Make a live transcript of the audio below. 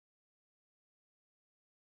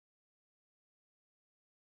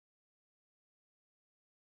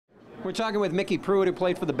We're talking with Mickey Pruitt, who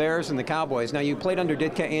played for the Bears and the Cowboys. Now, you played under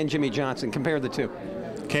Ditka and Jimmy Johnson. Compare the two.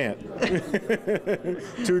 Can't.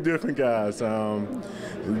 Two different guys.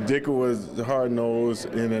 Ditka was hard-nosed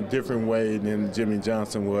in a different way than Jimmy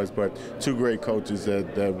Johnson was, but two great coaches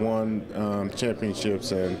that won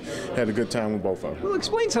championships and had a good time with both of them. Well,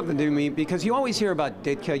 explain something to me, because you always hear about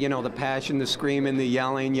Ditka, you know, the passion, the screaming, the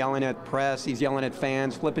yelling at press, he's yelling at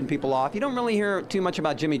fans, flipping people off. You don't really hear too much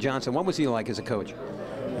about Jimmy Johnson. What was he like as a coach?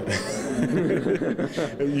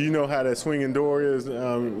 You know how that swinging door is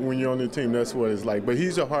when you're on the team. That's what it's like. But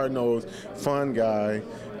he's a hard-nosed, fun guy.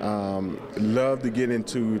 Love to get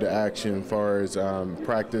into the action as far as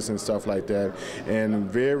practice and stuff like that, and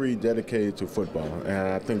very dedicated to football.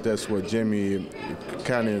 And I think that's what Jimmy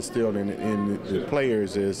kind of instilled in the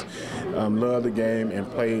players is love the game and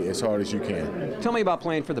play as hard as you can. Tell me about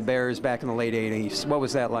playing for the Bears back in the late 80s. What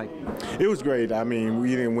was that like? It was great. I mean, we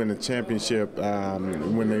didn't win the championship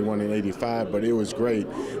when they won in '85, but it was great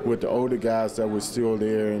with the older guys that were still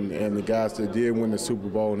there and the guys that did win the Super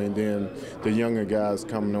Bowl, and then the younger guys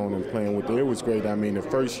coming on and playing with it. It was great. I mean, the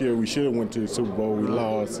first year we should have went to the Super Bowl, we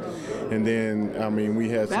lost, and then I mean we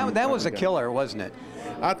had that was a killer, wasn't it?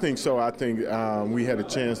 I think so. I think we had a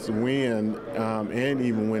chance to win and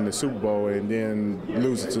even win the Super Bowl, and then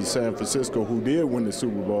lose it to San Francisco, who did win the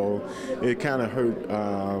Super Bowl. It kind of hurt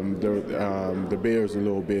the Bears a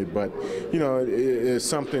little bit, but you know, it's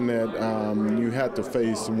something that you have to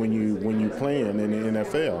face when you playing in the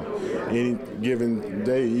NFL. Any given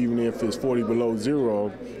day, even if it's 40 below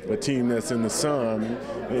zero, a team that's in the sun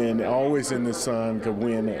and always in the sun could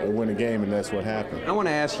win a game, and that's what happened. I want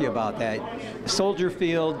to ask you about that. Soldier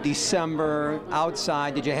Field, December,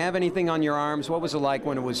 outside. Did you have anything on your arms? What was it like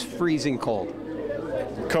when it was freezing cold?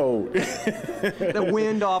 Cold. The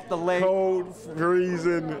wind off the lake. Cold,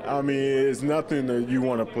 freezing. I mean, it's nothing that you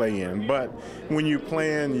want to play in. But when you're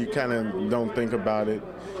playing, you kind of don't think about it.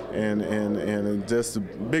 And just the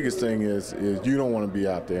biggest thing is you don't want to be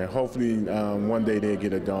out there. Hopefully one day they'll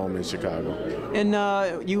get a dome in Chicago.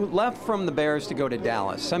 And you left from the Bears to go to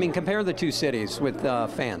Dallas. I mean, compare the two cities with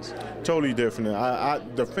fans. Totally different.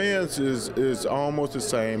 The fans is almost the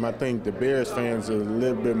same. I think the Bears fans are a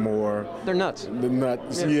little bit more. They're nuts. The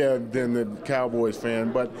nuts, yeah, than the Cowboys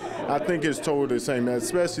fan. But I think it's totally the same,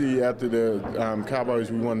 especially after the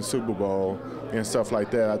Cowboys, we won the Super Bowl and stuff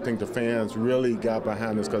like that. I think the fans really got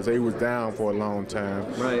behind us because they was down for a long time.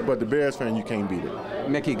 Right. But the Bears fan, you can't beat it.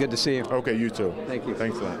 Mickey, good to see you. Okay, you too. Thank you.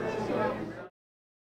 Thanks a lot.